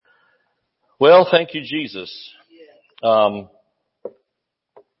Well, thank you, Jesus. Going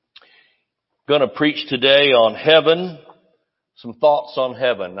to preach today on heaven, some thoughts on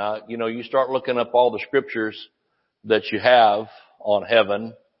heaven. Now, you start looking up all the scriptures that you have on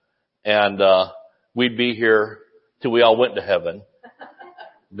heaven, and we'd be here till we all went to heaven,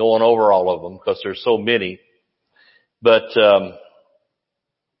 going over all of them because there's so many. But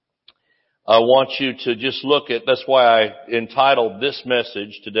I want you to just look at, that's why I entitled this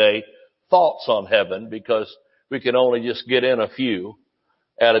message today, Thoughts on Heaven, because we can only just get in a few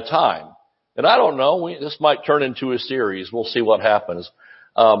at a time. And I don't know, this might turn into a series. We'll see what happens.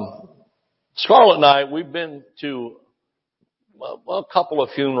 Scarlett and I, we've been to a couple of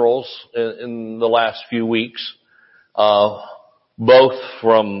funerals in the last few weeks, both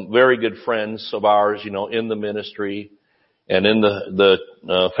from very good friends of ours, in the ministry and in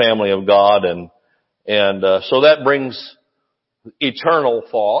the family of God. And so that brings eternal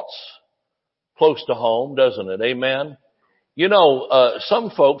thoughts close to home, doesn't it? Amen.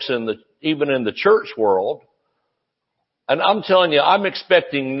 Some folks even in the church world, and I'm telling you, I'm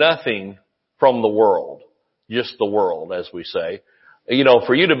expecting nothing from the world, just the world, as we say.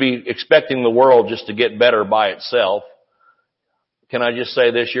 For you to be expecting the world just to get better by itself, can I just say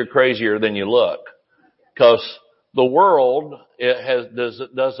this? You're crazier than you look. Because the world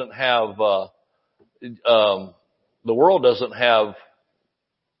doesn't have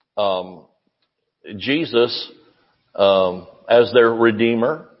Jesus as their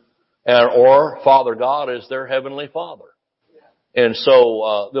Redeemer, or Father God as their Heavenly Father. And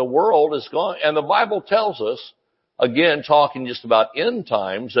so the world is gone. And the Bible tells us, again, talking just about end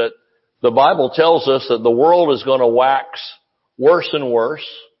times, that the Bible tells us that the world is going to wax worse and worse,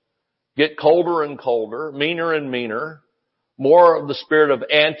 get colder and colder, meaner and meaner, more of the spirit of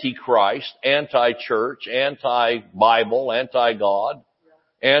antichrist, anti-church, anti-Bible, anti-God,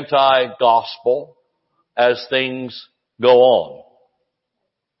 anti-gospel, as things go on.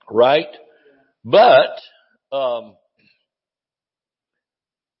 Right? But,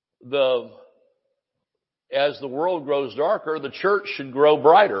 as the world grows darker, the church should grow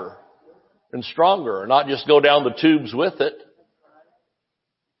brighter and stronger, not just go down the tubes with it.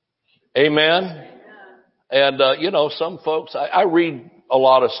 Amen? And, some folks, I read a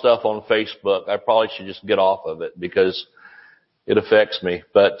lot of stuff on Facebook. I probably should just get off of it because it affects me.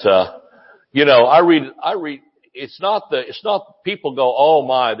 But, I read, it's not people go, oh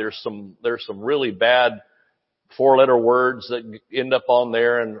my, there's some really bad 4-letter words that end up on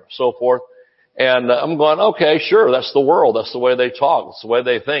there and so forth. And I'm going, okay, sure, that's the world. That's the way they talk. That's the way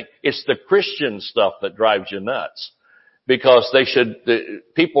they think. It's the Christian stuff that drives you nuts. Because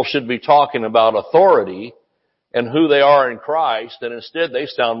people should be talking about authority and who they are in Christ, and instead they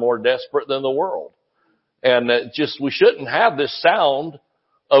sound more desperate than the world. And we shouldn't have this sound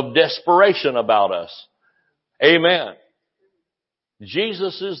of desperation about us. Amen.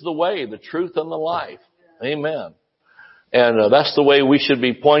 Jesus is the way, the truth, and the life. Amen. And that's the way we should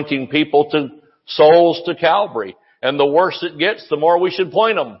be pointing people to souls to Calvary. And the worse it gets, the more we should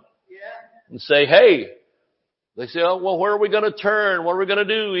point them. And say, hey, they say, oh, well, where are we going to turn? What are we going to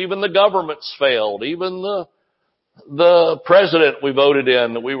do? Even the government's failed. Even the president we voted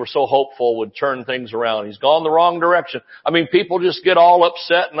in that we were so hopeful would turn things around. He's gone the wrong direction. I mean, people just get all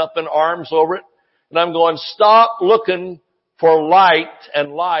upset and up in arms over it. And I'm going, stop looking for light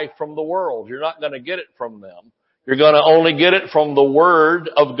and life from the world. You're not going to get it from them. You're going to only get it from the Word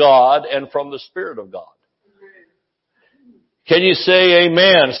of God and from the Spirit of God. Can you say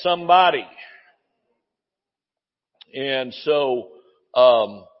amen, somebody? And so,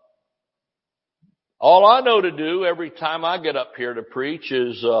 all I know to do every time I get up here to preach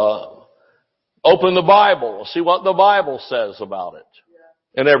is open the Bible, see what the Bible says about it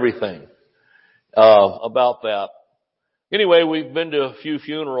and everything about that. Anyway, we've been to a few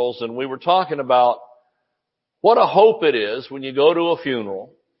funerals, and we were talking about what a hope it is when you go to a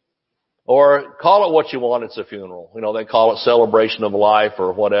funeral, or call it what you want, it's a funeral. They call it celebration of life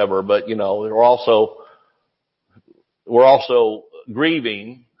or whatever, but we're also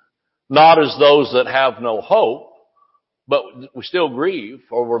grieving, not as those that have no hope, but we still grieve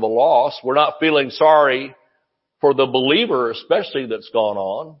over the loss. We're not feeling sorry for the believer, especially that's gone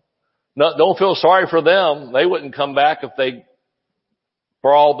on. No, don't feel sorry for them. They wouldn't come back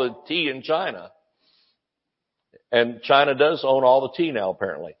for all the tea in China. And China does own all the tea now,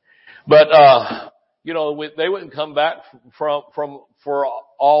 apparently. But, they wouldn't come back for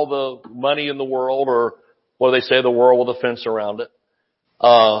all the money in the world, or what do they say, the world with a fence around it,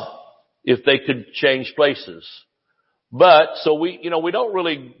 if they could change places. But, so we don't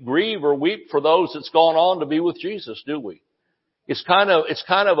really grieve or weep for those that's gone on to be with Jesus, do we? it's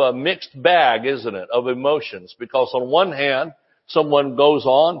kind of a mixed bag, isn't it, of emotions? Because on one hand, someone goes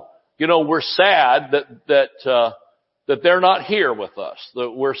on, we're sad that they're not here with us.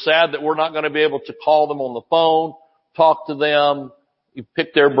 That we're sad that we're not going to be able to call them on the phone, talk to them, you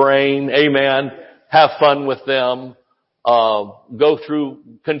pick their brain, amen, have fun with them,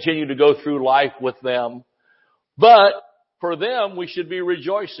 continue to go through life with them. But for them, we should be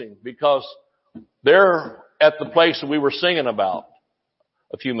rejoicing because they're at the place that we were singing about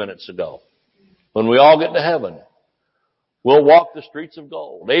a few minutes ago. When we all get to heaven, we'll walk the streets of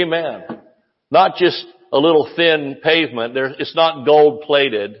gold. Amen. Not just a little thin pavement. It's not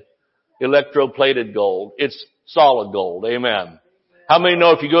gold-plated, electroplated gold. It's solid gold. Amen. How many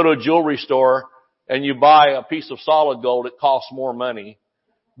know if you go to a jewelry store and you buy a piece of solid gold, it costs more money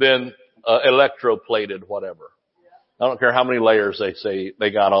than electroplated whatever? I don't care how many layers they say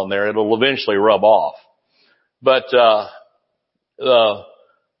they got on there. It'll eventually rub off. But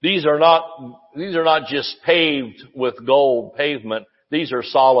these are not just paved with gold pavement. These are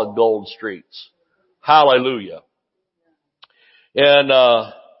solid gold streets. Hallelujah.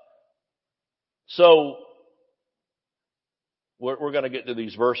 And so we're going to get to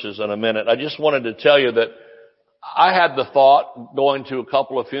these verses in a minute. I just wanted to tell you that I had the thought going to a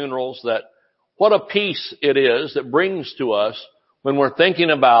couple of funerals that what a peace it is that brings to us when we're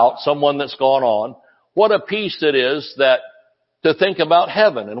thinking about someone that's gone on. What a peace it is that to think about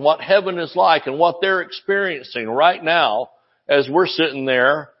heaven and what heaven is like and what they're experiencing right now as we're sitting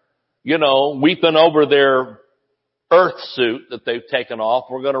there, weeping over their earth suit that they've taken off.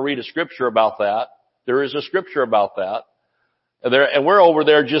 We're going to read a scripture about that. There is a scripture about that. And we're over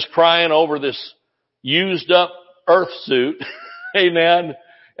there just crying over this used up earth suit. Amen.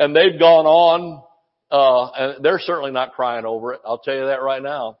 And they've gone on, and they're certainly not crying over it. I'll tell you that right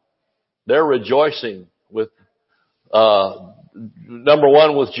now. They're rejoicing with, number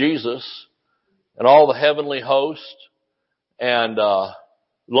one, with Jesus and all the heavenly host and,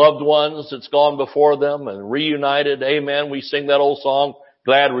 loved ones that's gone before them and reunited. Amen. We sing that old song,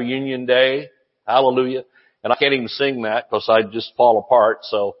 Glad Reunion Day. Hallelujah. And I can't even sing that because I just fall apart.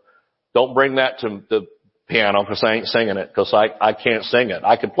 So don't bring that to the piano because I ain't singing it because I can't sing it.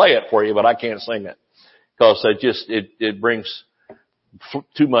 I can play it for you, but I can't sing it because it brings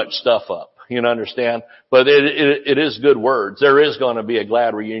too much stuff up. You understand? But it is good words. There is going to be a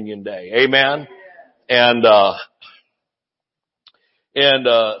glad reunion day. Amen. And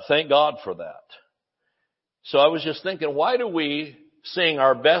thank God for that. So I was just thinking, why do we sing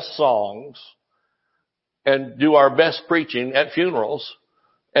our best songs and do our best preaching at funerals,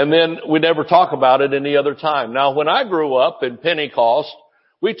 and then we never talk about it any other time? Now, when I grew up in Pentecost,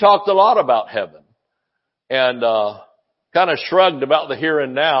 we talked a lot about heaven and kind of shrugged about the here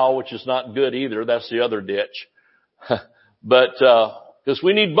and now, which is not good either. That's the other ditch. But because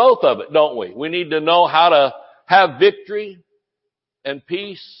we need both of it, don't we? We need to know how to have victory and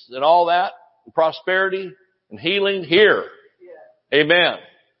peace and all that, and prosperity and healing here. Amen.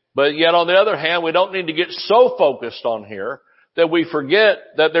 But yet on the other hand, we don't need to get so focused on here that we forget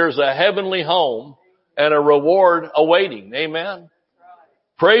that there's a heavenly home and a reward awaiting. Amen.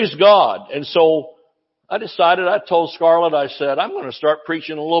 Praise God. And so I told Scarlett, I said, I'm going to start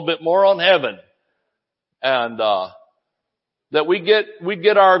preaching a little bit more on heaven. And, that we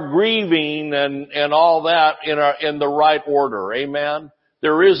get our grieving and all that in the right order. Amen.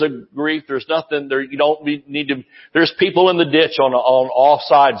 There is a grief. There's nothing there. You don't need to, there's people in the ditch on all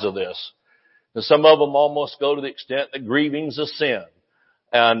sides of this. And some of them almost go to the extent that grieving's a sin.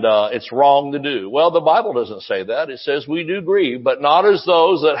 And, it's wrong to do. Well, the Bible doesn't say that. It says we do grieve, but not as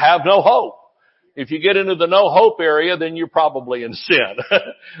those that have no hope. If you get into the no hope area, then you're probably in sin.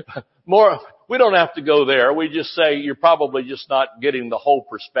 We don't have to go there. We just say you're probably just not getting the whole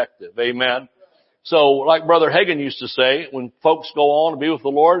perspective. Amen. So like Brother Hagin used to say, when folks go on to be with the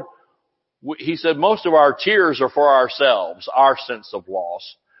Lord, he said most of our tears are for ourselves, our sense of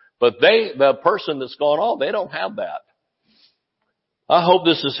loss. But the person that's gone on, they don't have that. I hope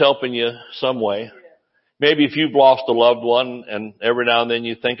this is helping you some way. Maybe if you've lost a loved one and every now and then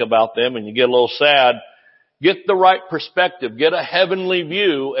you think about them and you get a little sad, get the right perspective, get a heavenly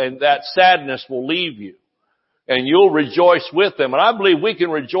view, and that sadness will leave you. And you'll rejoice with them. And I believe we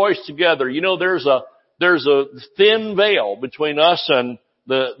can rejoice together. There's a thin veil between us and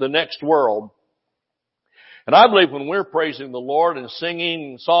the next world. And I believe when we're praising the Lord and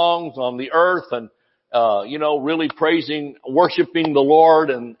singing songs on the earth and really worshiping the Lord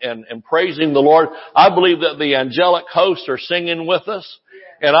and praising the Lord, I believe that the angelic hosts are singing with us.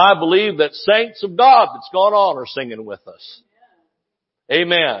 And I believe that saints of God that's gone on are singing with us.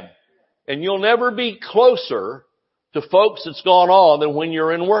 Amen. And you'll never be closer to folks that's gone on than when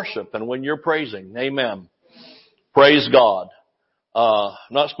you're in worship and when you're praising. Amen. Praise God.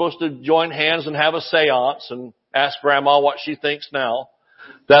 Not supposed to join hands and have a seance and ask Grandma what she thinks now.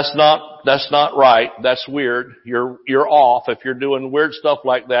 That's not right. That's weird. You're off. If you're doing weird stuff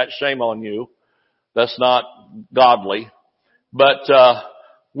like that, shame on you. That's not godly. But,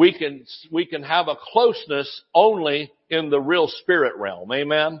 we can have a closeness only in the real spirit realm.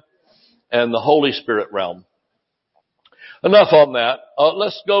 Amen. And the Holy Spirit realm. Enough on that.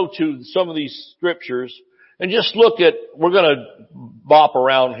 Let's go to some of these scriptures and just look at, we're going to bop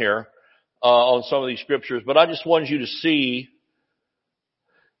around here, on some of these scriptures, but I just wanted you to see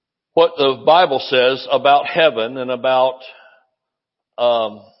what the Bible says about heaven and about,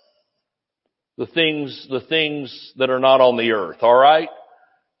 the things that are not on the earth. All right?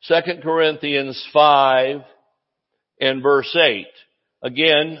 2 Corinthians 5 and verse 8.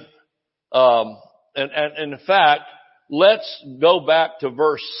 Again, and in fact, let's go back to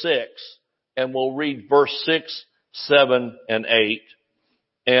verse 6 and we'll read verse 6, 7, and 8.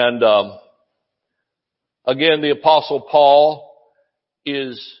 And, again, the Apostle Paul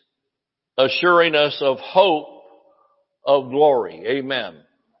is assuring us of hope of glory. Amen.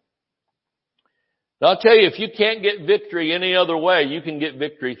 Now I'll tell you, if you can't get victory any other way, you can get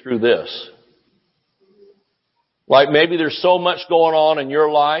victory through this. Like maybe there's so much going on in your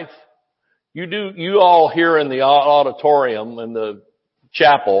life. You all here in the auditorium, in the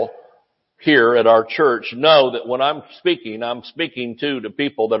chapel here at our church know that when I'm speaking to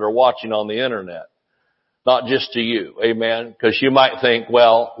people that are watching on the internet. Not just to you. Amen. Because you might think,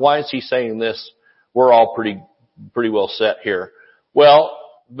 well, why is he saying this? We're all pretty well set here. Well,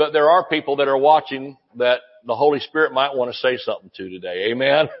 but there are people that are watching that the Holy Spirit might want to say something to today.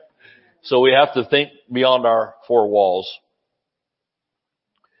 Amen. So we have to think beyond our four walls.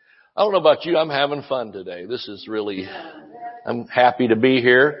 I don't know about you. I'm having fun today. I'm happy to be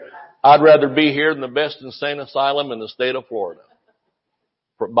here. I'd rather be here than the best insane asylum in the state of Florida.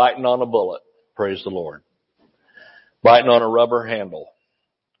 For biting on a bullet. Praise the Lord. Biting on a rubber handle.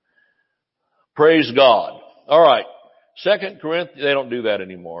 Praise God. All right. 2 Corinthians, they don't do that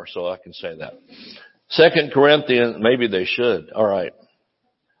anymore, so I can say that. 2 Corinthians, maybe they should. All right.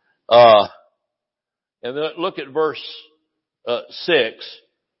 And then look at verse 6.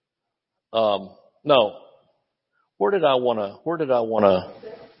 No. Where did I want to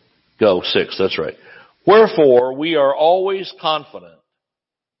go? 6, that's right. Wherefore we are always confident.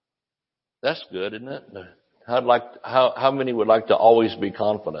 That's good, isn't it? How many would like to always be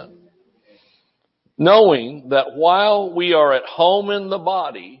confident? Knowing that while we are at home in the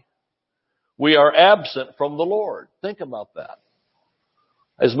body, we are absent from the Lord. Think about that.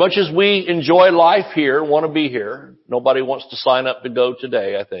 As much as we enjoy life here, want to be here, nobody wants to sign up to go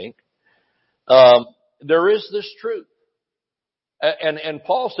today, I think. There is this truth. And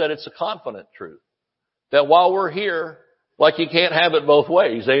Paul said it's a confident truth. That while we're here, like you can't have it both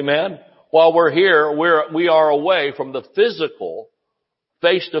ways, amen? While we're here, we are away from the physical,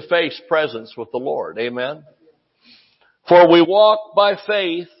 face-to-face presence with the Lord. Amen? For we walk by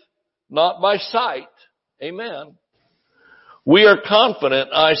faith, not by sight. Amen. We are confident,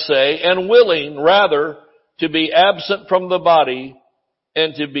 I say, and willing rather to be absent from the body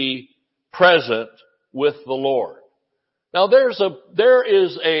and to be present with the Lord. Now there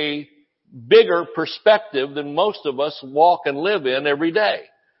is a bigger perspective than most of us walk and live in every day.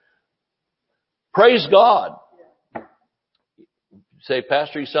 Praise God. You say,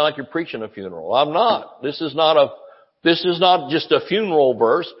 Pastor, you sound like you're preaching a funeral. I'm not. This is not just a funeral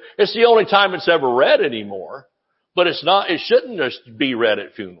verse. It's the only time it's ever read anymore. But it shouldn't just be read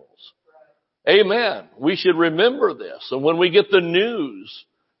at funerals. Amen. We should remember this. And when we get the news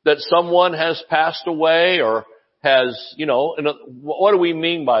that someone has passed away or has, what do we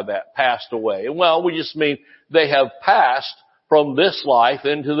mean by that, passed away? Well, we just mean they have passed from this life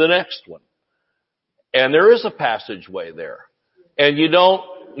into the next one. And there is a passageway there. And you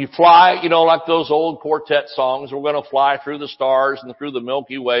fly, like those old quartet songs, we're going to fly through the stars and through the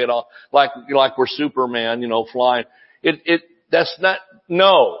Milky Way and all, like we're Superman, flying.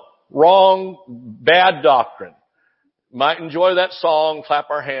 Wrong, bad doctrine. Might enjoy that song, clap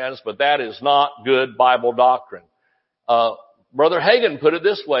our hands, but that is not good Bible doctrine. Brother Hagin put it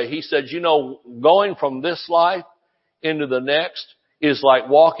this way. He said, going from this life into the next is like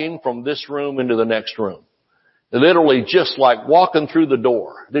walking from this room into the next room. Literally just like walking through the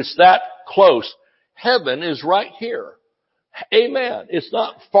door. It's that close. Heaven is right here. Amen. It's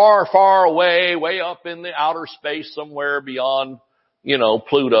not far, far away, way up in the outer space somewhere beyond,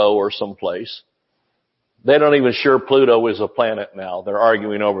 Pluto or someplace. They don't even sure Pluto is a planet now. They're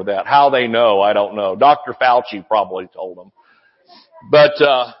arguing over that. How they know, I don't know. Dr. Fauci probably told them. But,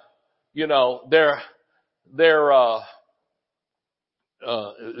 they're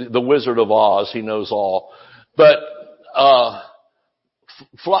the Wizard of Oz. He knows all. But,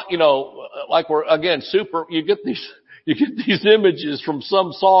 like we're, again, you get these images from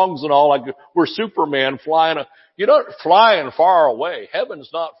some songs and all, like we're Superman flying. You're not flying far away. Heaven's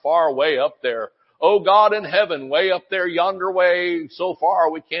not far away up there. Oh God in heaven, way up there, yonder way, so far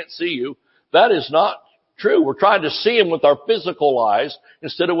we can't see you. That is not true. We're trying to see Him with our physical eyes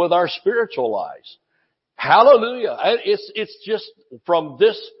instead of with our spiritual eyes. Hallelujah. It's just from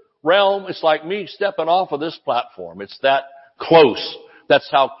this realm, it's like me stepping off of this platform. It's that close. That's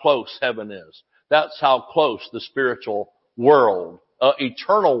how close heaven is. That's how close the spiritual world,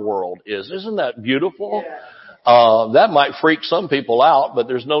 eternal world is. Isn't that beautiful? Yeah. That might freak some people out, but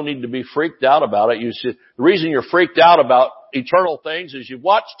there's no need to be freaked out about it. The reason you're freaked out about eternal things is you've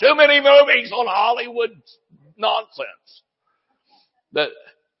watched too many movies on Hollywood nonsense. That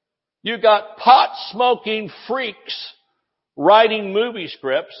you got pot-smoking freaks writing movie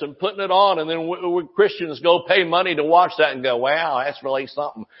scripts and putting it on, and then Christians go pay money to watch that and go, wow, that's really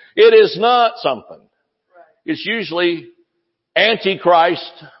something. It is not something. Right. It's usually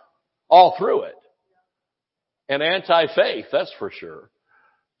antichrist all through it. And anti-faith, that's for sure.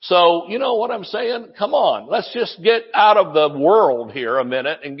 So, you know what I'm saying? Come on, let's just get out of the world here a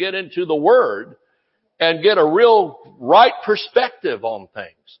minute and get into the Word and get a real right perspective on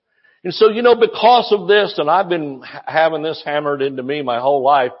things. And so, because of this, and I've been having this hammered into me my whole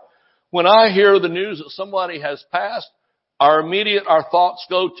life, when I hear the news that somebody has passed, our thoughts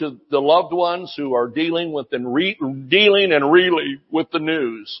go to the loved ones who are dealing and really with the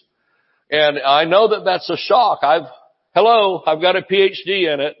news. And I know that that's a shock. I've got a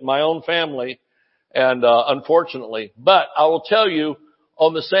PhD in it, my own family, and unfortunately. But I will tell you,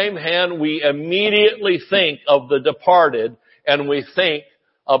 on the same hand, we immediately think of the departed, and we think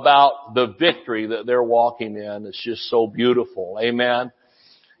about the victory that they're walking in. It's just so beautiful. Amen.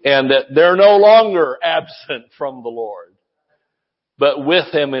 And that they're no longer absent from the Lord, but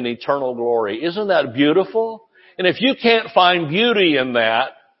with Him in eternal glory. Isn't that beautiful? And if you can't find beauty in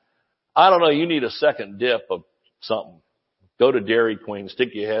that, I don't know, you need a second dip of something. Go to Dairy Queen,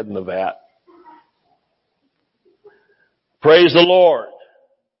 stick your head in the vat. Praise the Lord.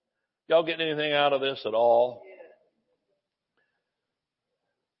 Y'all getting anything out of this at all?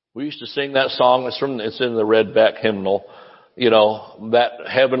 We used to sing that song. It's in the Redback hymnal. That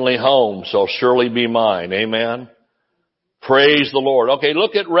heavenly home shall surely be mine. Amen. Praise the Lord. Okay,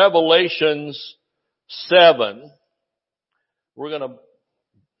 look at Revelations 7.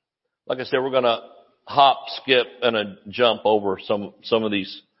 Like I said, we're going to hop, skip, and jump over some of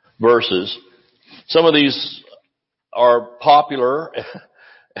these verses. Some of these are popular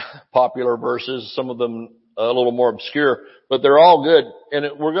verses. Some of them a little more obscure, but they're all good.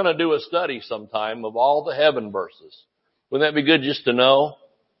 And we're going to do a study sometime of all the heaven verses. Wouldn't that be good just to know?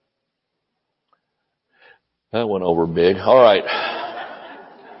 That went over big. All right.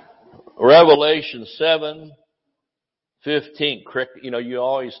 Revelation 7:15. You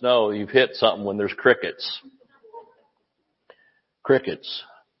always know you've hit something when there's crickets. Crickets.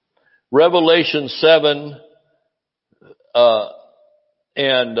 Revelation 7,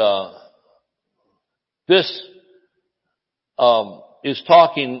 this is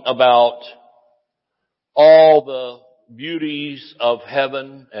talking about all the beauties of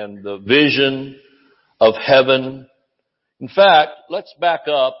heaven and the vision of heaven. In fact, let's back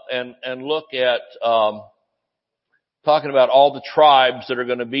up and look at talking about all the tribes that are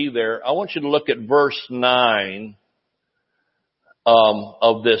going to be there. I want you to look at verse 9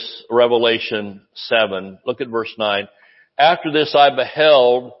 of this Revelation 7. Look at verse 9. After this I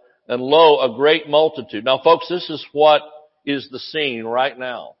beheld, and lo, a great multitude. Now folks, this is what is the scene right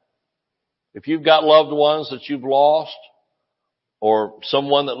now. If you've got loved ones that you've lost, or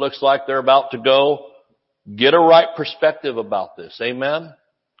someone that looks like they're about to go, get a right perspective about this. Amen?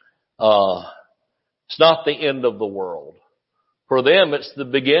 It's not the end of the world. For them, it's the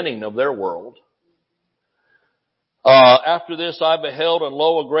beginning of their world. After this I beheld, and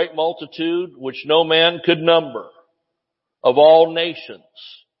lo, a great multitude, which no man could number, of all nations,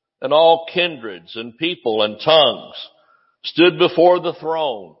 and all kindreds, and people, and tongues, stood before the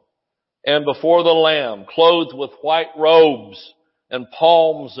throne, and before the Lamb, clothed with white robes, and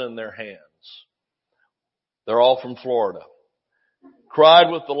palms in their hands. They're all from Florida.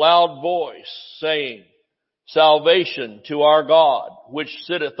 Cried with a loud voice, saying, Salvation to our God, which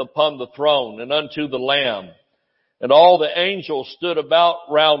sitteth upon the throne, and unto the Lamb. And all the angels stood about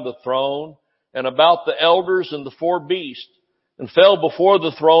round the throne, and about the elders and the four beasts, and fell before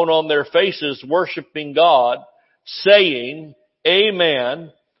the throne on their faces, worshiping God, saying,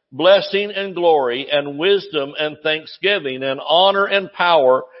 Amen, blessing and glory and wisdom and thanksgiving and honor and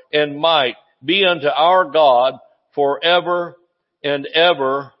power and might be unto our God forever and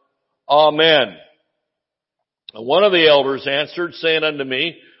ever. Amen. And one of the elders answered, saying unto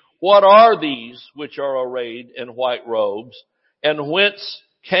me, What are these which are arrayed in white robes, and whence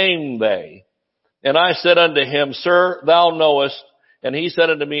came they? And I said unto him, Sir, thou knowest. And he said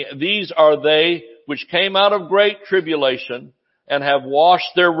unto me, These are they which came out of great tribulation, and have washed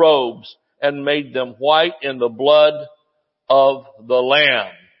their robes, and made them white in the blood of the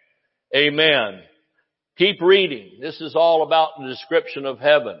Lamb. Amen. Keep reading. This is all about the description of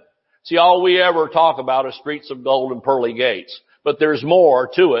heaven. See, all we ever talk about is streets of gold and pearly gates. But there's more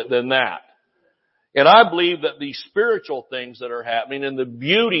to it than that. And I believe that these spiritual things that are happening and the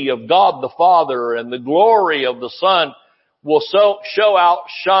beauty of God the Father and the glory of the Son will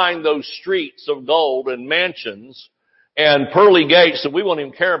shine those streets of gold and mansions and pearly gates that we won't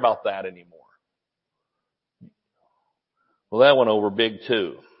even care about that anymore. Well, that went over big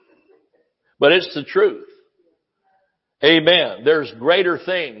too. But it's the truth. Amen. There's greater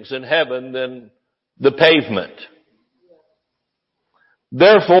things in heaven than the pavement.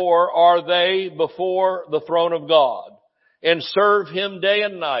 Therefore are they before the throne of God, and serve him day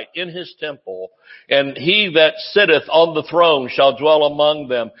and night in his temple. And he that sitteth on the throne shall dwell among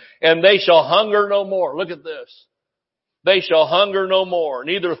them, and they shall hunger no more. Look at this. They shall hunger no more,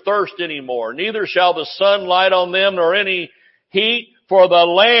 neither thirst any more, neither shall the sun light on them, nor any heat. For the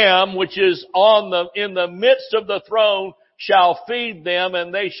Lamb which is in the midst of the throne shall feed them,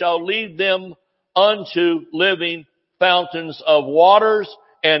 and they shall lead them unto living fountains of waters,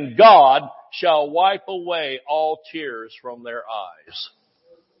 and God shall wipe away all tears from their eyes.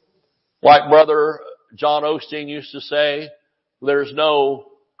 Like Brother John Osteen used to say, there's no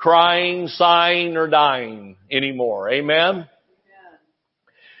crying, sighing, or dying anymore. Amen?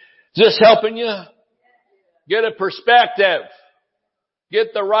 Is this helping you? Get a perspective.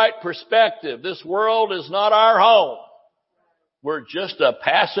 Get the right perspective. This world is not our home. We're just a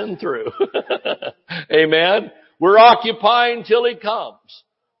passing through. Amen? We're occupying till He comes.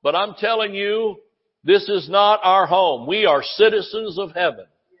 But I'm telling you, this is not our home. We are citizens of heaven.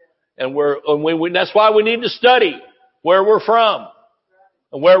 And that's why we need to study where we're from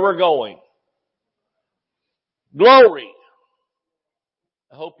and where we're going. Glory.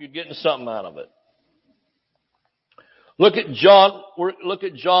 I hope you're getting something out of it. Look at John. We're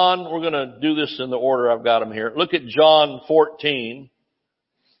going to do this in the order I've got them here. Look at John 14.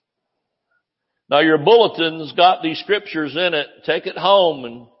 Now your bulletin's got these scriptures in it. Take it home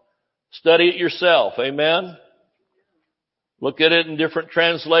and study it yourself. Amen? Look at it in different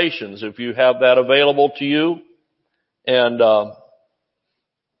translations if you have that available to you. And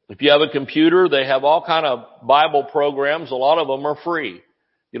if you have a computer, they have all kind of Bible programs. A lot of them are free.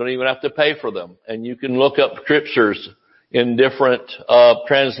 You don't even have to pay for them. And you can look up scriptures in different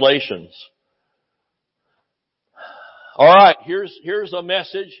translations. All right, here's a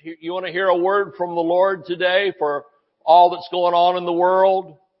message. You want to hear a word from the Lord today for all that's going on in the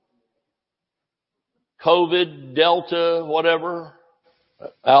world? COVID, Delta, whatever,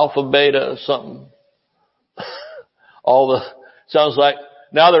 Alpha, Beta, something. Sounds like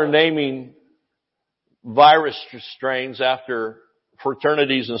now they're naming virus strains after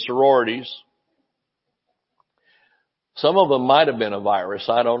fraternities and sororities. Some of them might have been a virus.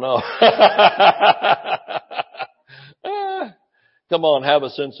 I don't know. Come on, have a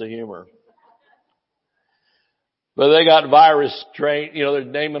sense of humor. But they got virus strain. They're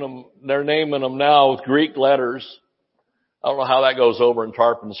naming them now with Greek letters. I don't know how that goes over in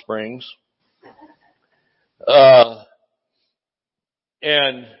Tarpon Springs.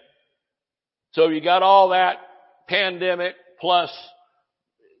 And so you got all that pandemic plus,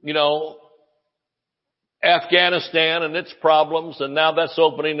 Afghanistan and its problems, and now that's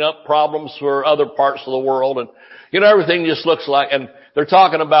opening up problems for other parts of the world. And, everything just looks like, and they're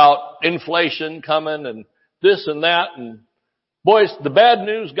talking about inflation coming and this and that. And boys, the bad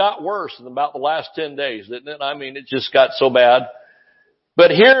news got worse in about the last 10 days, didn't it? I mean, it just got so bad.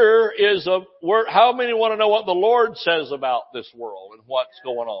 But here is a word. How many want to know what the Lord says about this world and what's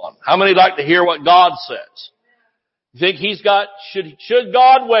going on? How many like to hear what God says? You think should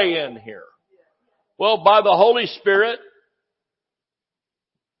God weigh in here? Well, by the Holy Spirit,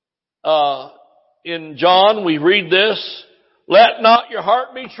 in John, we read this, let not your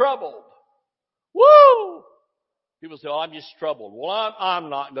heart be troubled. Woo! People say, I'm just troubled. Well,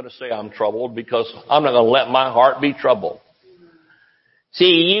 I'm not going to say I'm troubled because I'm not going to let my heart be troubled.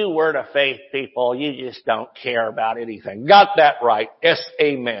 See, you Word of Faith people, you just don't care about anything. Got that right. Yes,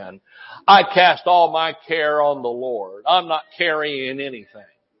 amen. I cast all my care on the Lord. I'm not carrying anything.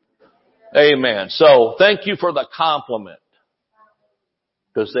 Amen. So, thank you for the compliment.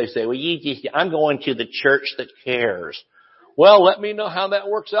 Because they say, well, I'm going to the church that cares. Well, let me know how that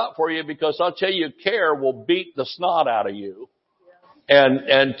works out for you, because I'll tell you, care will beat the snot out of you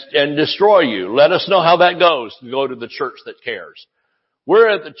and destroy you. Let us know how that goes to go to the church that cares. We're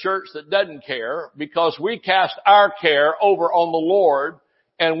at the church that doesn't care, because we cast our care over on the Lord,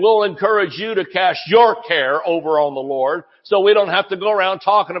 and we'll encourage you to cast your care over on the Lord, so we don't have to go around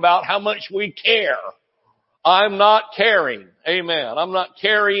talking about how much we care. I'm not caring. Amen. I'm not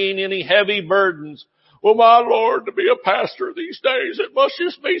carrying any heavy burdens. Well, my Lord, to be a pastor these days, it must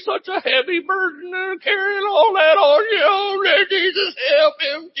just be such a heavy burden and carrying all that on you. Oh, Jesus, help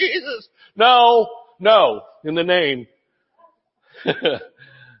him, Jesus. No, in the name.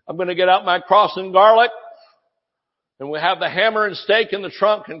 I'm going to get out my cross and garlic, and we have the hammer and stake in the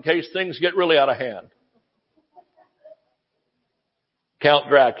trunk in case things get really out of hand. Count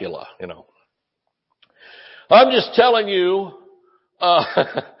Dracula, I'm just telling you,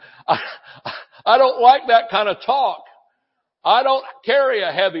 I don't like that kind of talk. I don't carry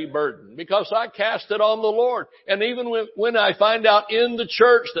a heavy burden because I cast it on the Lord. And even when I find out in the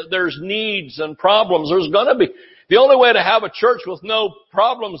church that there's needs and problems, there's going to be. The only way to have a church with no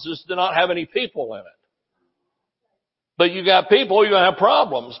problems is to not have any people in it. But you got people, you're going to have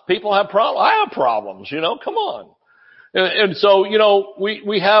problems. People have problems. I have problems, come on. And so,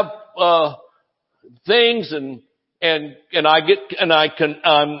 we have, things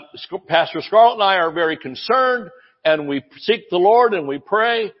Pastor Scarlett and I are very concerned, and we seek the Lord and we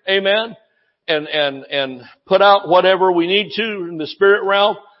pray, amen, and put out whatever we need to in the spirit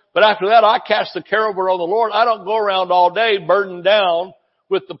realm. But after that, I cast the care over on the Lord. I don't go around all day burdened down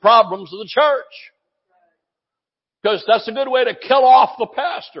with the problems of the church. Because that's a good way to kill off the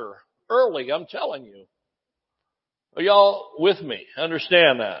pastor early, I'm telling you. Are y'all with me?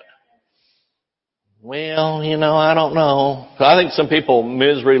 Understand that? Well, I don't know. I think some people,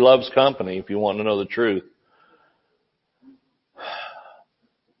 misery loves company, if you want to know the truth.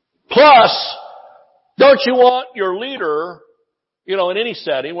 Plus, don't you want your leader, in any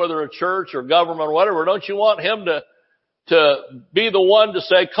setting, whether a church or government or whatever, don't you want him to be the one to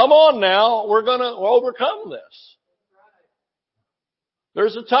say, come on now, we're going to overcome this.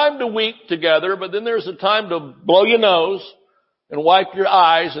 There's a time to weep together, but then there's a time to blow your nose and wipe your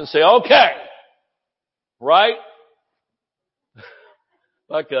eyes and say, okay. Right?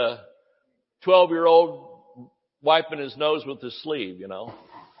 Like a 12-year-old wiping his nose with his sleeve, All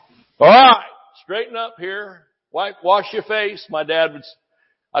right, straighten up here. Wash your face. My dad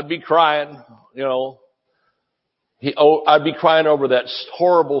I'd be crying, I'd be crying over that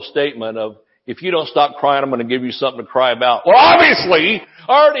horrible statement of, if you don't stop crying, I'm going to give you something to cry about. Well, obviously,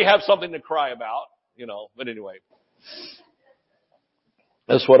 I already have something to cry about, but anyway.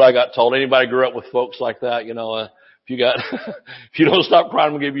 That's what I got told. Anybody grew up with folks like that, if you don't stop crying,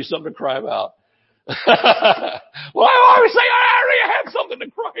 I'm going to give you something to cry about. Well, I always say I already have something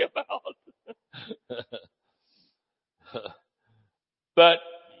to cry about. But,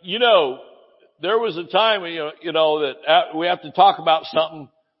 there was a time, that we have to talk about something,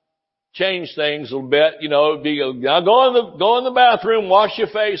 change things a little bit, it'd be, now go in the bathroom, wash your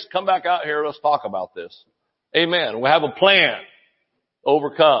face, come back out here, let's talk about this. Amen. We have a plan.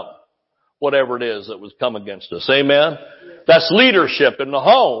 Overcome whatever it is that was come against us. Amen. That's leadership in the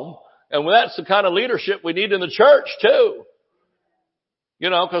home. And that's the kind of leadership we need in the church too.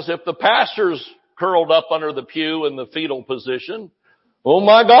 Because if the pastor's curled up under the pew in the fetal position, oh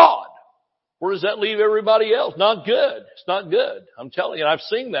my God, where does that leave everybody else? Not good. It's not good. I'm telling you, I've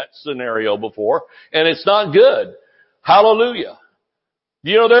seen that scenario before, and it's not good. Hallelujah.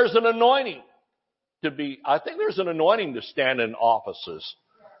 There's an anointing. I think there's an anointing to stand in offices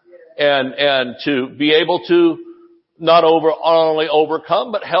and to be able to not only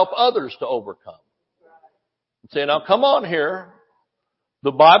overcome, but help others to overcome. Say, now come on here.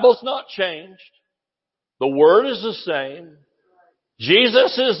 The Bible's not changed. The Word is the same.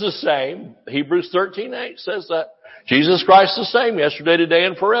 Jesus is the same. Hebrews 13:8 says that. Jesus Christ is the same yesterday, today,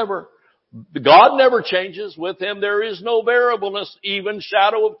 and forever. God never changes. With Him there is no variableness, even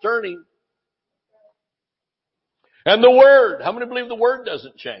shadow of turning. And the Word, how many believe the Word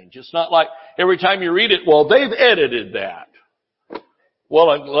doesn't change? It's not like every time you read it, well, they've edited that. Well,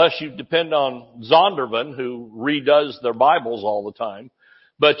 unless you depend on Zondervan, who redoes their Bibles all the time.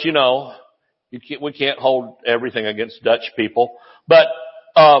 But, we can't hold everything against Dutch people. But,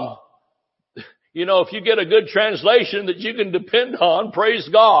 You know, if you get a good translation that you can depend on, praise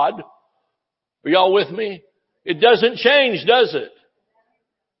God. Are y'all with me? It doesn't change, does it?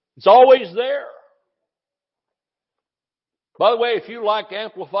 It's always there. By the way, if you like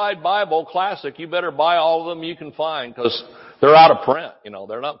Amplified Bible Classic, you better buy all of them you can find because they're out of print. You know,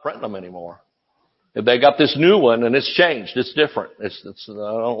 they're not printing them anymore. If they got this new one and it's changed, it's different.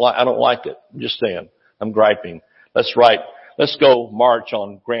 I don't like it. I'm just saying. I'm griping. Let's go march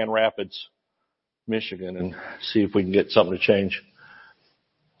on Grand Rapids, Michigan and see if we can get something to change.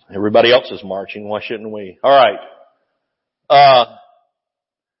 Everybody else is marching. Why shouldn't we? All right.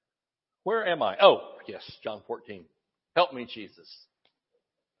 Where am I? Oh, yes, John 14. Help me, Jesus.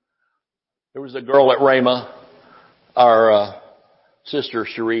 There was a girl at Rhema. Our sister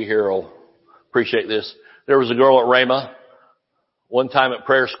Cherie here will appreciate this. There was a girl at Rhema one time at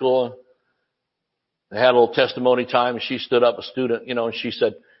prayer school. They had a little testimony time, and she stood up, a student, you know, and she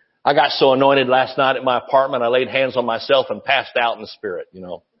said, I got so anointed last night at my apartment, I laid hands on myself and passed out in the Spirit, you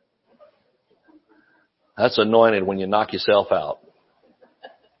know. That's anointed when you knock yourself out.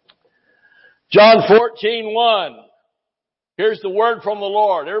 John 14:1. Here's the word from the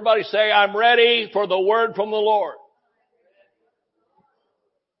Lord. Everybody say, I'm ready for the word from the Lord.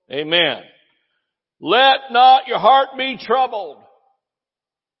 Amen. Let not your heart be troubled.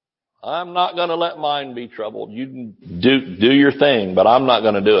 I'm not going to let mine be troubled. You can do your thing, but I'm not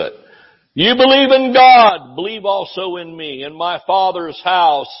going to do it. You believe in God, believe also in me. In my Father's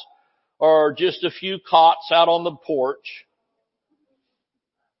house are just a few cots out on the porch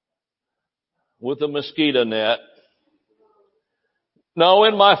with a mosquito net. No,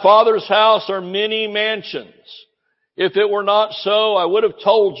 in my Father's house are many mansions. If it were not so, I would have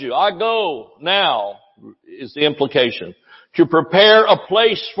told you. I go now, is the implication, to prepare a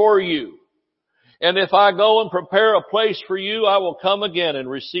place for you. And if I go and prepare a place for you, I will come again and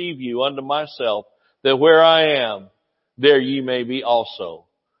receive you unto myself, that where I am, there ye may be also.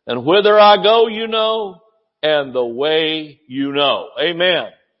 And whither I go, you know, and the way you know. Amen.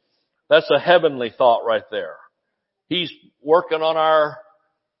 That's a heavenly thought right there. He's working on our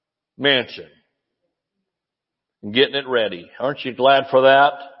mansion and getting it ready. Aren't you glad for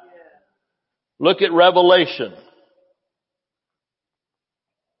that? Look at Revelation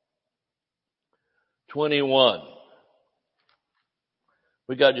 21.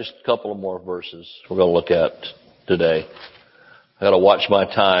 We got just a couple of more verses we're going to look at today. I got to watch my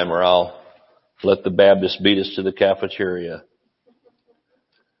time or I'll let the Baptists beat us to the cafeteria.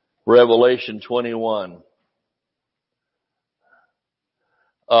 Revelation 21.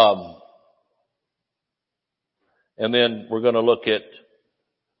 And then we're going to look at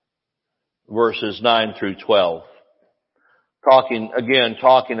verses 9 through 12. Talking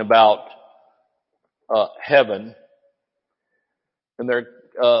about heaven. And there,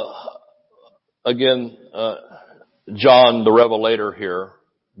 John the Revelator here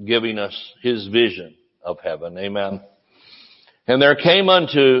giving us his vision of heaven. Amen. And there came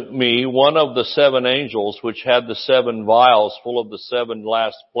unto me one of the seven angels which had the seven vials full of the seven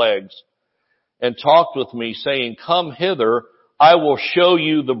last plagues, and talked with me, saying, Come hither, I will show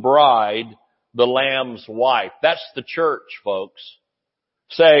you the bride, the Lamb's wife. That's the church, folks.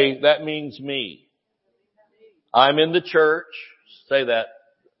 Say, that means me. I'm in the church. Say that.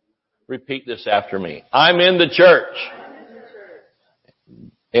 Repeat this after me. I'm in the church.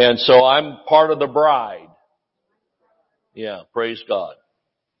 And so I'm part of the bride. Yeah, praise God.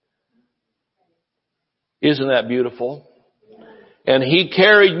 Isn't that beautiful? And he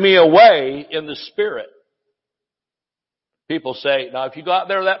carried me away in the Spirit. People say, now if you go out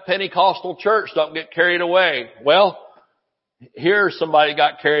there to that Pentecostal church, don't get carried away. Well, here somebody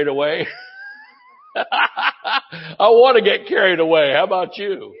got carried away. I want to get carried away. How about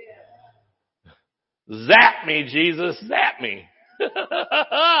you? Zap me, Jesus. Zap me.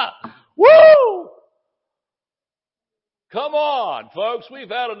 Woo! Come on, folks. We've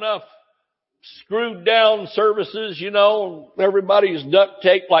had enough screwed down services, you know. Everybody's duct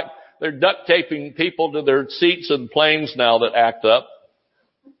taped like they're duct taping people to their seats in planes now that act up.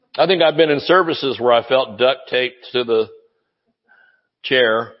 I think I've been in services where I felt duct taped to the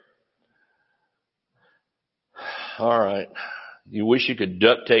chair. All right. You wish you could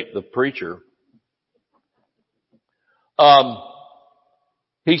duct tape the preacher.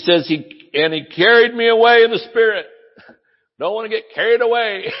 He says he carried me away in the Spirit. Don't want to get carried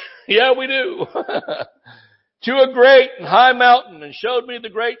away. Yeah, we do. To a great and high mountain, and showed me the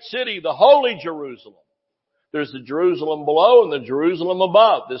great city, the holy Jerusalem. There's the Jerusalem below and the Jerusalem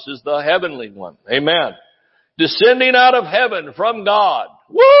above. This is the heavenly one. Amen. Descending out of heaven from God.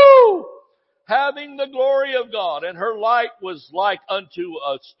 Woo! Having the glory of God. And her light was like unto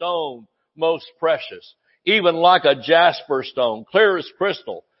a stone most precious, even like a jasper stone, clear as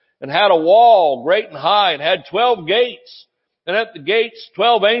crystal, and had a wall great and high, and had 12 gates, and at the gates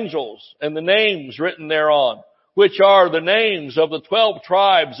 12 angels, and the names written thereon, which are the names of the 12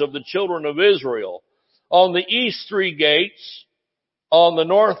 tribes of the children of Israel. On the east 3 gates, on the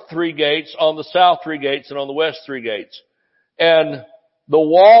north 3 gates, on the south 3 gates, and on the west 3 gates. And the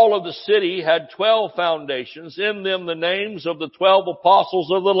wall of the city had 12 foundations, in them the names of the 12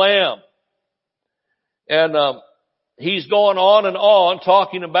 apostles of the Lamb. And he's going on and on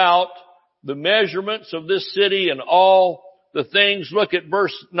talking about the measurements of this city and all the things. Look at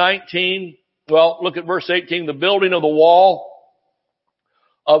verse 19. Well, look at verse 18. The building of the wall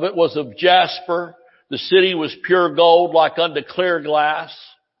of it was of jasper. The city was pure gold, like unto clear glass.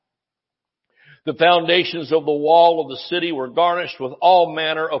 The foundations of the wall of the city were garnished with all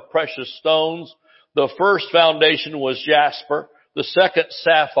manner of precious stones. The first foundation was jasper. The second,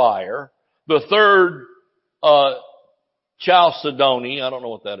 sapphire. The third, chalcedony. I don't know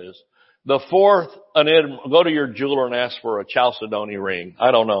what that is. The fourth, go to your jeweler and ask for a chalcedony ring.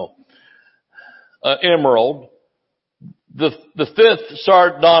 I don't know. Emerald. The fifth,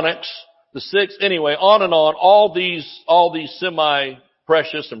 sardonyx. The sixth, anyway, on and on. All these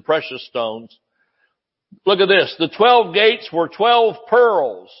semi-precious and precious stones. Look at this. The 12 gates were 12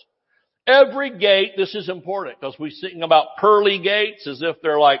 pearls. Every gate, this is important because we sing about pearly gates as if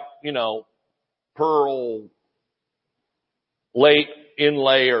they're like, pearl late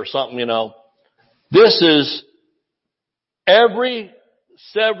inlay or something, This is every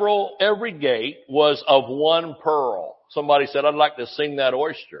gate was of one pearl. Somebody said, I'd like to sing that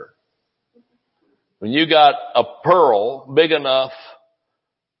oyster. When you got a pearl big enough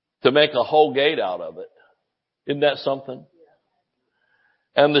to make a whole gate out of it. Isn't that something?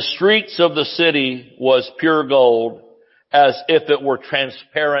 And the streets of the city was pure gold, as if it were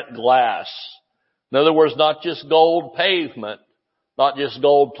transparent glass. In other words, not just gold pavement, not just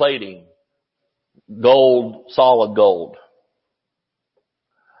gold plating, gold, solid gold.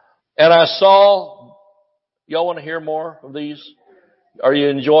 And I saw, y'all want to hear more of these? Are you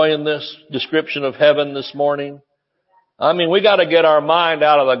enjoying this description of heaven this morning? I mean, we got to get our mind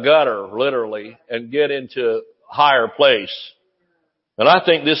out of the gutter, literally, and get into higher place. And I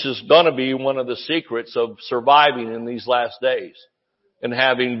think this is going to be one of the secrets of surviving in these last days and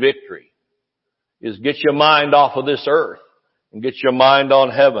having victory, is get your mind off of this earth and get your mind on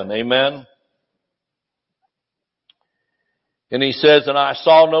heaven. Amen. And he says, and I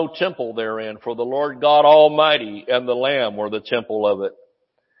saw no temple therein, for the Lord God Almighty and the Lamb were the temple of it.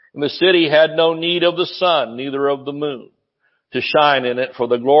 And the city had no need of the sun, neither of the moon, to shine in it, for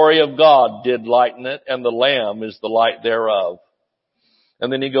the glory of God did lighten it, and the Lamb is the light thereof.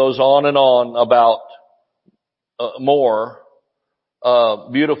 And then he goes on and on about more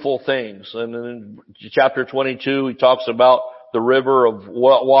beautiful things. And in chapter 22, he talks about the river of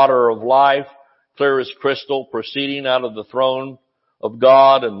water of life, clear as crystal, proceeding out of the throne of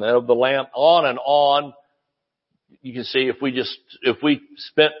God and of the Lamb, on and on. You can see if we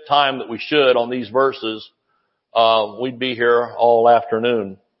spent time that we should on these verses, we'd be here all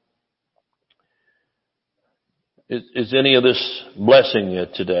afternoon. Is any of this blessing you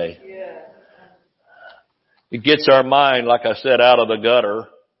today? Yeah. It gets our mind, like I said, out of the gutter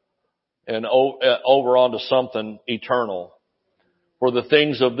and over onto something eternal. For the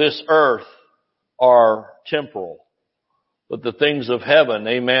things of this earth are temporal, but the things of heaven,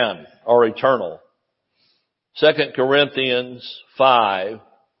 amen, are eternal. 2 Corinthians 5.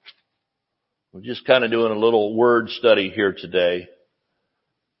 We're just kind of doing a little word study here today.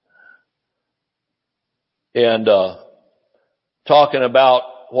 And talking about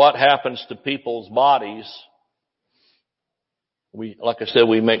what happens to people's bodies. Like I said,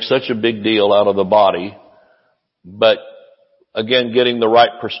 we make such a big deal out of the body. But again, getting the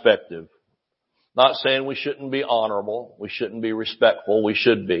right perspective. Not saying we shouldn't be honorable. We shouldn't be respectful. We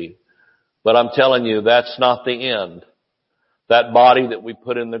should be. But I'm telling you, that's not the end. That body that we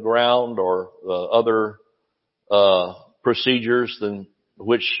put in the ground or other procedures than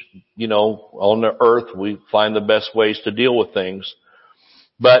which, on the earth we find the best ways to deal with things.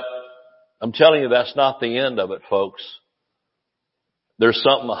 But I'm telling you, that's not the end of it, folks. There's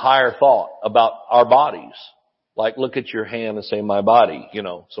something, a higher thought about our bodies. Like, look at your hand and say, my body,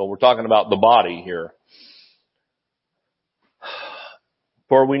 So we're talking about the body here.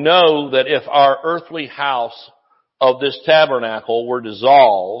 For we know that if our earthly house of this tabernacle were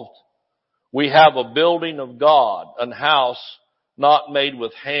dissolved, we have a building of God, an house not made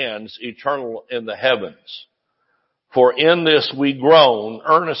with hands, eternal in the heavens. For in this we groan,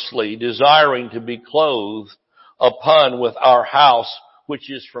 earnestly desiring to be clothed upon with our house which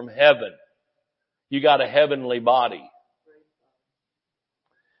is from heaven. You got a heavenly body.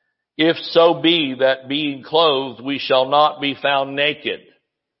 If so be that being clothed, we shall not be found naked.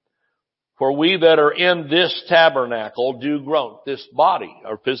 For we that are in this tabernacle do groan, this body,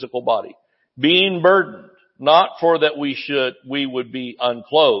 our physical body, being burdened, not for that we would be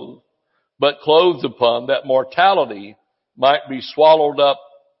unclothed, but clothed upon, that mortality might be swallowed up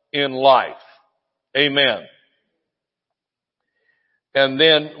in life. Amen. And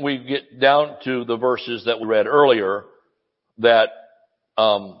then we get down to the verses that we read earlier, that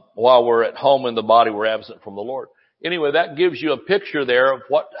while we're at home in the body, we're absent from the Lord. Anyway, that gives you a picture there of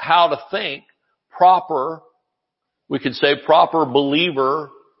how to think proper, we could say proper believer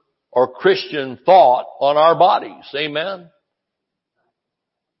or Christian thought on our bodies. Amen.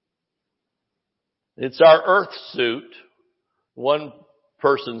 It's our earth suit. One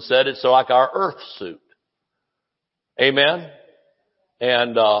person said it's like our earth suit. Amen.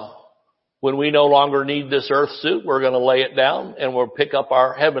 And when we no longer need this earth suit, we're going to lay it down and we'll pick up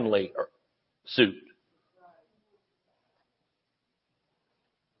our heavenly suit.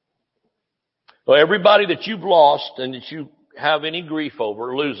 So everybody that you've lost and that you have any grief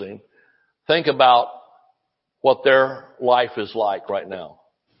over losing, think about what their life is like right now.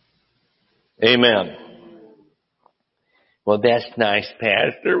 Amen. Well, that's nice,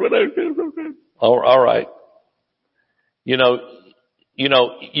 Pastor. All right. You know,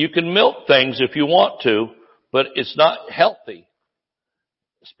 you can milk things if you want to, but it's not healthy,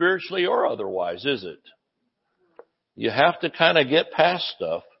 spiritually or otherwise, is it? You have to kind of get past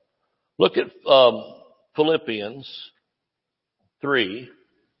stuff. Look at Philippians 3:20.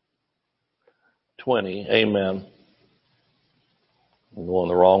 Amen. I'm going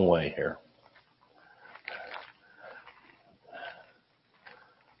the wrong way here.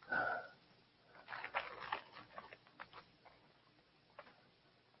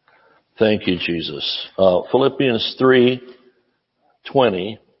 Thank you, Jesus. Philippians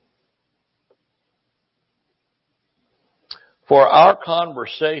 3:20. For our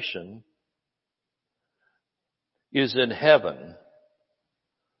conversation is in heaven,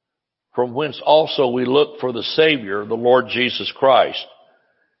 from whence also we look for the Savior, the Lord Jesus Christ,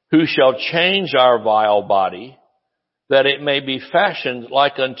 who shall change our vile body, that it may be fashioned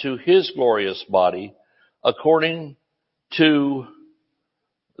like unto his glorious body, according to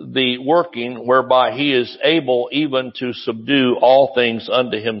the working whereby he is able even to subdue all things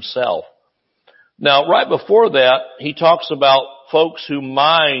unto himself. Now, right before that, he talks about folks who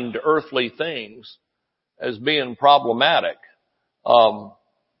mind earthly things as being problematic.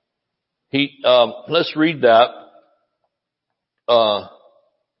 Let's read that.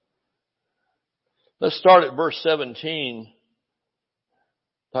 Let's start at verse 17,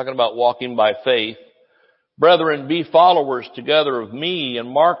 talking about walking by faith. Brethren, be followers together of me, and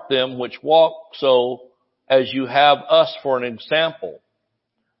mark them which walk so as you have us for an example.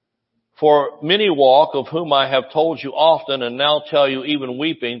 For many walk, of whom I have told you often, and now tell you even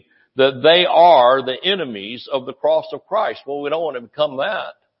weeping, that they are the enemies of the cross of Christ. Well, we don't want to become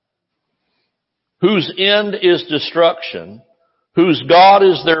that. Whose end is destruction, whose God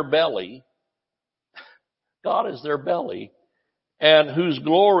is their belly. God is their belly. And whose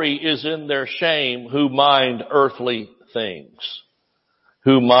glory is in their shame, who mind earthly things.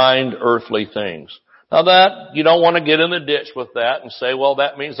 Who mind earthly things. Now that, you don't want to get in the ditch with that and say, well,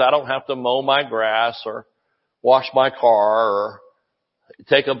 that means I don't have to mow my grass or wash my car or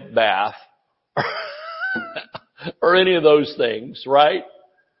take a bath or any of those things, right?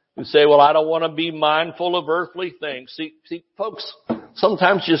 You say, well, I don't want to be mindful of earthly things. See, folks,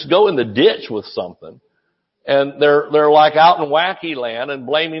 sometimes just go in the ditch with something. And they're like out in wacky land and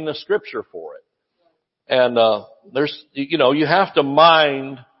blaming the scripture for it. And, you have to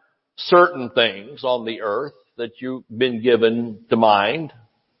mind certain things on the earth that you've been given to mind,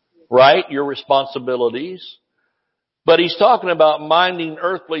 right? Your responsibilities. But he's talking about minding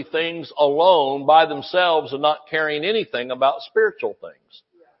earthly things alone by themselves and not caring anything about spiritual things.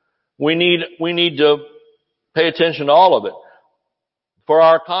 We need to pay attention to all of it. For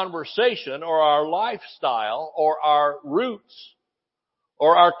our conversation or our lifestyle or our roots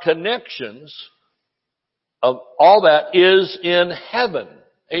or our connections of all that is in heaven.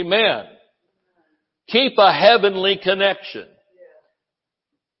 Amen. Keep a heavenly connection.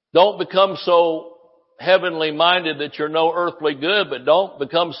 Don't become so heavenly minded that you're no earthly good, but don't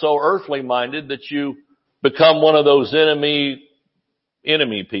become so earthly minded that you become one of those enemy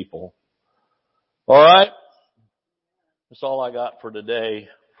people. All right? That's all I got for today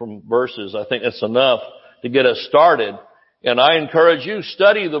from verses. I think that's enough to get us started. And I encourage you,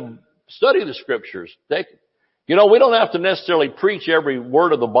 study the scriptures. Get You know, we don't have to necessarily preach every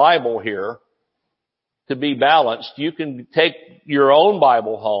word of the Bible here to be balanced. You can take your own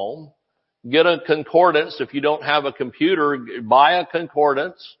Bible home, get a concordance. If you don't have a computer, buy a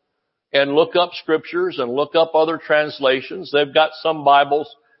concordance and look up scriptures and look up other translations. They've got some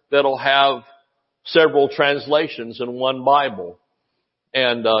Bibles that'll have several translations in one Bible.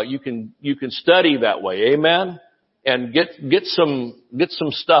 And you can study that way. Amen. And get some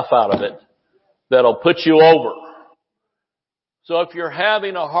stuff out of it that'll put you over. So if you're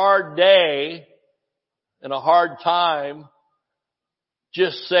having a hard day and a hard time,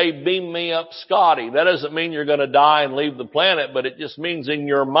 just say, beam me up, Scotty. That doesn't mean you're going to die and leave the planet, but it just means in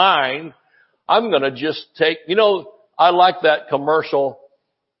your mind, I'm going to just take, you know, I like that commercial.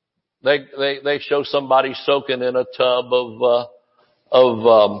 They show somebody soaking in a tub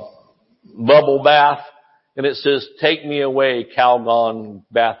of bubble bath, and it says, take me away, Calgon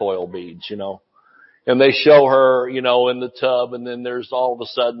bath oil beads, you know. And they show her, you know, in the tub, and then there's all of a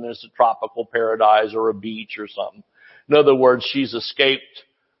sudden there's a tropical paradise or a beach or something. In other words, she's escaped,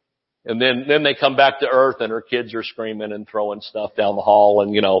 and then they come back to earth and her kids are screaming and throwing stuff down the hall,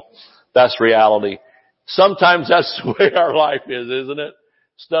 and you know, that's reality. Sometimes that's the way our life is, isn't it?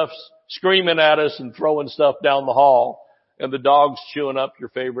 Stuff's screaming at us and throwing stuff down the hall, and the dog's chewing up your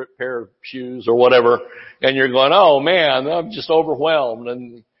favorite pair of shoes or whatever, and you're going, oh man, I'm just overwhelmed.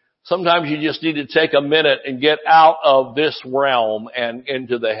 And sometimes you just need to take a minute and get out of this realm and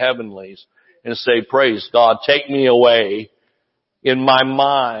into the heavenlies and say, praise God, take me away in my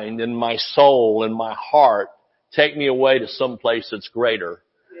mind, in my soul, in my heart. Take me away to some place that's greater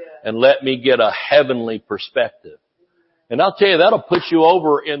and let me get a heavenly perspective. And I'll tell you, that'll put you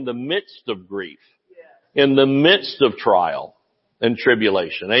over in the midst of grief, in the midst of trial and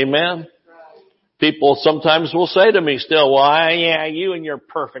tribulation. Amen? People sometimes will say to me still, well, yeah, you and your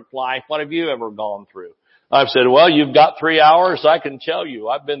perfect life, what have you ever gone through? I've said, well, you've got 3 hours. I can tell you,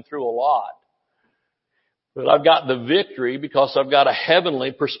 I've been through a lot. But I've got the victory because I've got a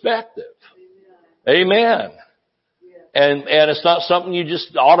heavenly perspective. Amen. And it's not something you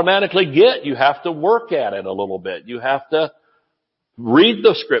just automatically get. You have to work at it a little bit. You have to read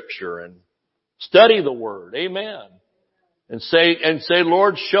the scripture and study the word. Amen. And say,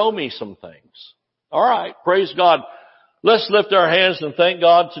 Lord, show me some things. All right. Praise God. Let's lift our hands and thank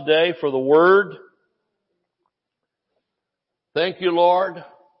God today for the word. Thank you, Lord.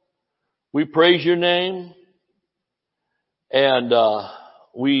 We praise your name. And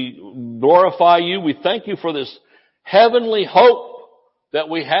we glorify you. We thank you for this heavenly hope that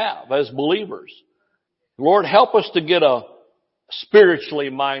we have as believers. Lord, help us to get a spiritually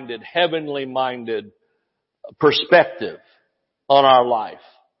minded, heavenly minded perspective on our life.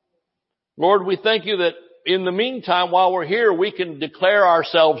 Lord, we thank you that in the meantime, while we're here, we can declare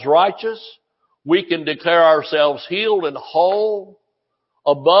ourselves righteous. We can declare ourselves healed and whole,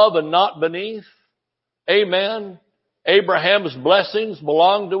 above and not beneath. Amen. Abraham's blessings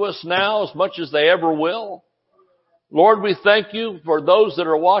belong to us now as much as they ever will. Lord, we thank you for those that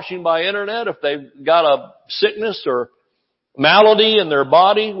are watching by internet. If they've got a sickness or malady in their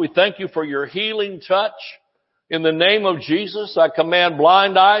body, we thank you for your healing touch. In the name of Jesus, I command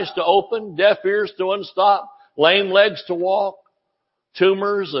blind eyes to open, deaf ears to unstop, lame legs to walk,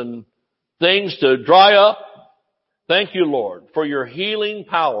 tumors and things to dry up. Thank you, Lord, for your healing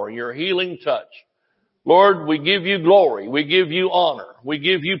power, your healing touch. Lord, we give you glory. We give you honor. We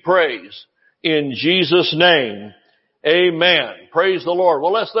give you praise. In Jesus' name, amen. Praise the Lord.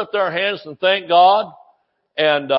 Well, let's lift our hands and thank God. And